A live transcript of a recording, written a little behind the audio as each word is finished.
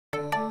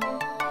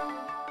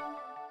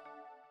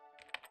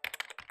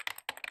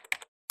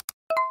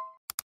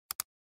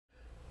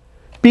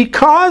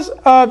Because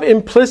of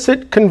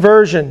implicit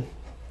conversion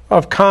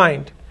of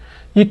kind,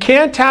 you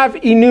can't have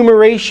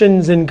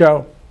enumerations in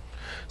Go.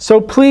 So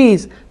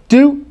please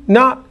do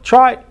not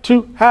try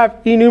to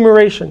have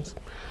enumerations.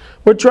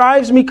 What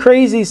drives me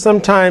crazy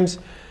sometimes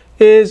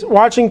is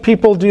watching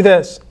people do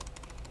this.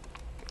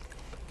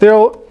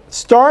 They'll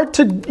start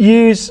to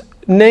use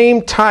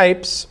name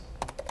types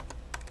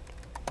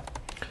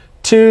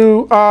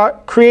to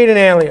create an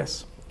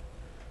alias.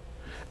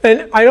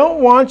 And I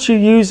don't want you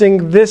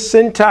using this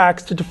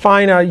syntax to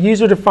define a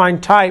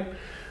user-defined type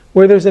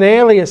where there's an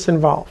alias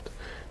involved.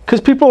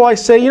 Because people like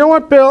say, you know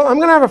what, Bill, I'm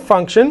going to have a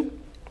function.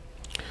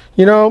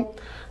 You know,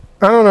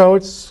 I don't know,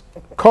 it's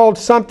called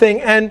something.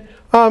 And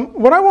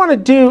what I want to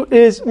do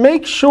is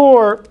make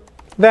sure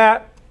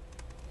that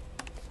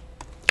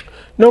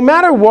no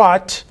matter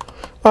what,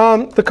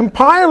 the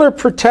compiler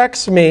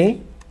protects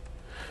me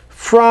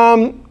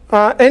from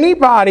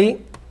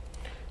anybody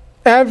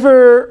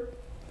ever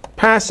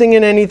passing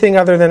in anything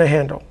other than a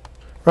handle,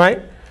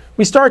 right?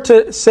 We start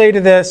to say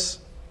to this,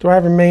 do I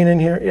have a main in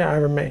here? Yeah, I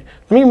have a main.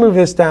 Let me move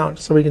this down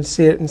so we can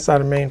see it inside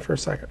of main for a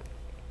second.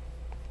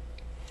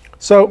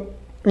 So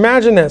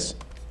imagine this.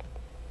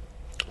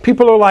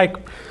 People are like,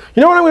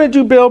 you know what I'm going to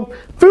do, Bill?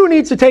 Foo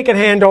needs to take a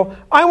handle.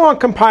 I want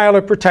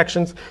compiler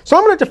protections. So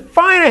I'm going to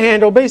define a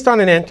handle based on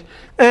an int.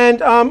 And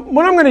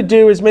what I'm going to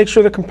do is make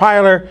sure the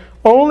compiler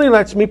only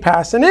lets me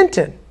pass an int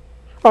in.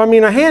 Or I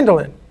mean a handle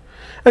in.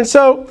 And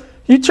so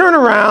you turn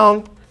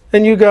around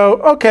and you go,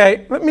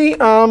 okay, let me, you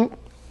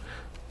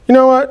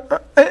know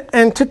what?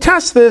 And to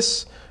test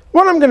this,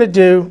 what I'm going to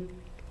do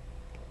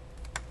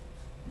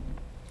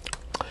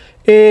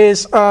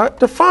is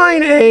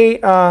define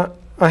a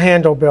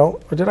handle,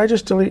 Bill. Or did I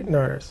just delete?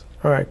 No, it is.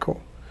 All right,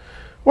 cool.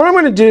 What I'm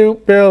going to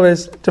do, Bill,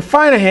 is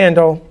define a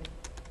handle.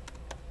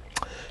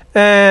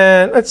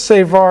 And let's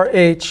say var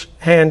h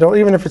handle,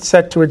 even if it's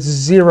set to its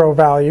 0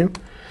 value.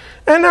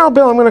 And now,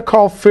 Bill, I'm going to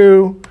call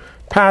foo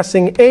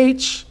passing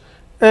h.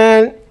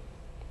 And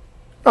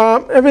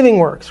everything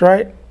works,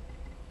 right?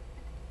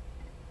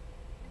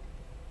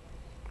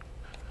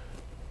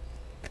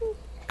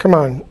 Come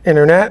on,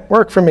 internet,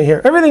 work for me here.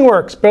 Everything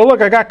works. Bill,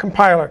 look, I got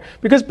compiler.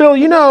 Because, Bill,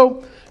 you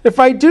know, if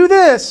I do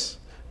this,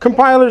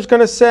 compiler's going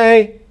to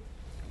say,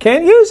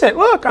 can't use it.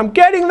 Look, I'm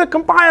getting the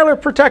compiler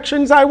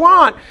protections I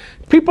want.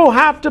 People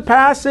have to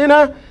pass in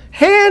a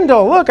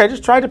handle. Look, I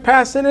just tried to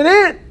pass in an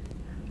int.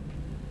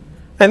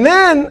 And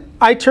then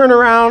I turn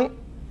around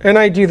and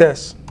I do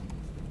this.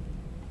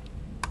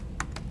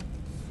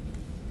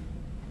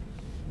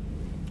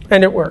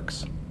 And it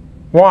works.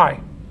 Why?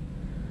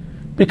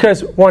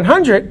 Because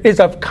 100 is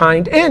of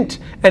kind int,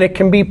 and it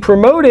can be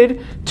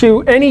promoted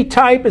to any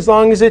type as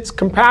long as it's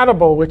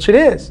compatible, which it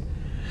is.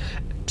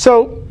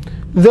 So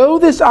though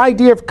this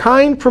idea of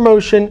kind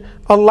promotion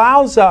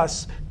allows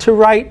us to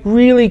write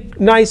really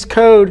nice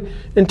code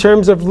in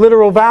terms of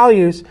literal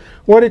values,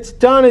 what it's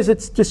done is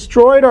it's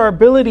destroyed our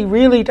ability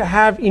really to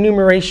have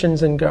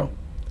enumerations in Go.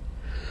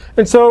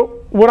 And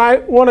so what I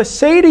want to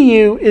say to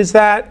you is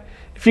that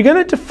if you're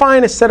going to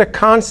define a set of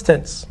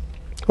constants,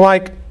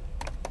 like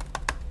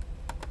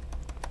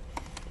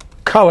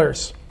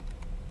colors,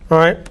 all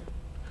right?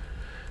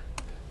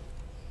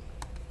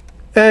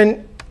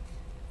 And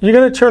you're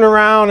going to turn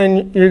around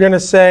and you're going to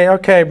say,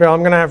 okay, Bill, I'm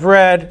going to have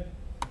red,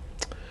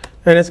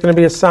 and it's going to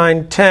be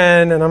assigned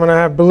 10, and I'm going to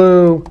have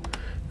blue,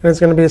 and it's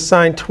going to be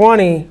assigned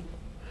 20,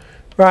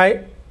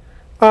 right?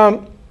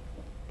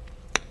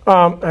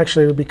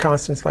 Actually, it would be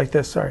constants like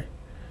this, sorry.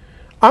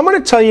 I'm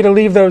going to tell you to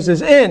leave those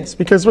as ints,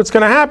 because what's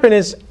going to happen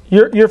is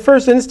your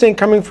first instinct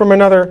coming from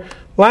another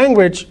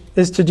language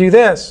is to do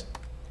this.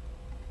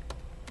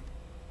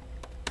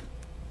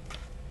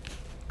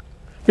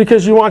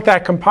 Because you want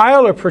that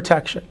compiler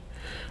protection.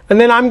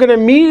 And then I'm going to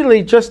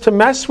immediately, just to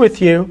mess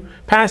with you,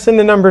 pass in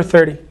the number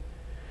 30.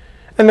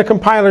 And the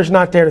compiler's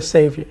not there to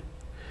save you.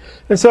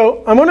 And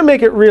so I'm going to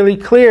make it really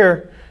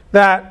clear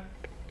that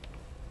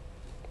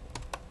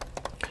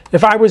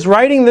if I was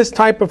writing this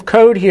type of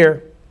code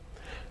here,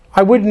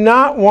 I would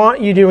not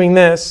want you doing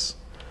this,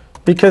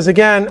 because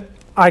again,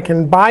 I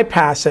can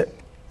bypass it,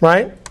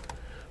 right?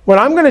 What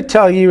I'm going to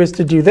tell you is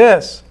to do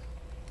this.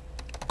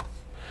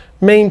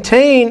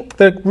 Maintain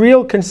the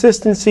real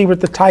consistency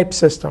with the type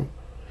system.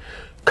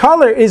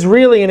 Color is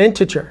really an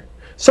integer.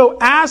 So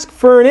ask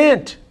for an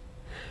int.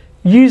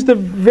 Use the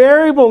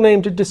variable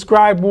name to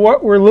describe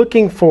what we're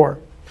looking for.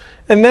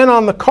 And then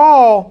on the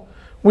call,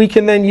 we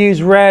can then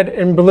use red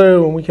and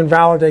blue, and we can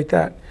validate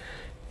that.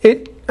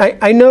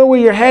 I know where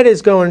your head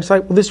is going. It's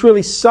like, well, this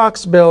really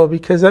sucks, Bill,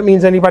 because that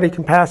means anybody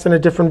can pass in a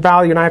different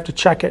value, and I have to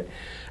check it.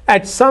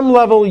 At some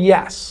level,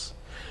 yes.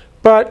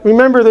 But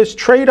remember, there's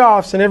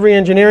trade-offs in every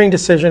engineering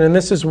decision, and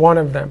this is one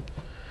of them.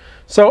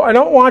 So I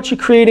don't want you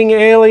creating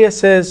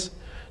aliases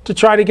to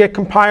try to get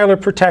compiler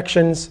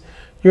protections.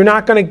 You're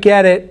not going to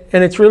get it,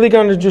 and it's really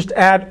going to just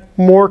add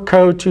more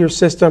code to your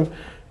system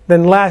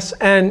than less,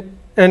 and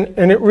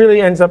it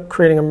really ends up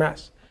creating a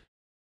mess.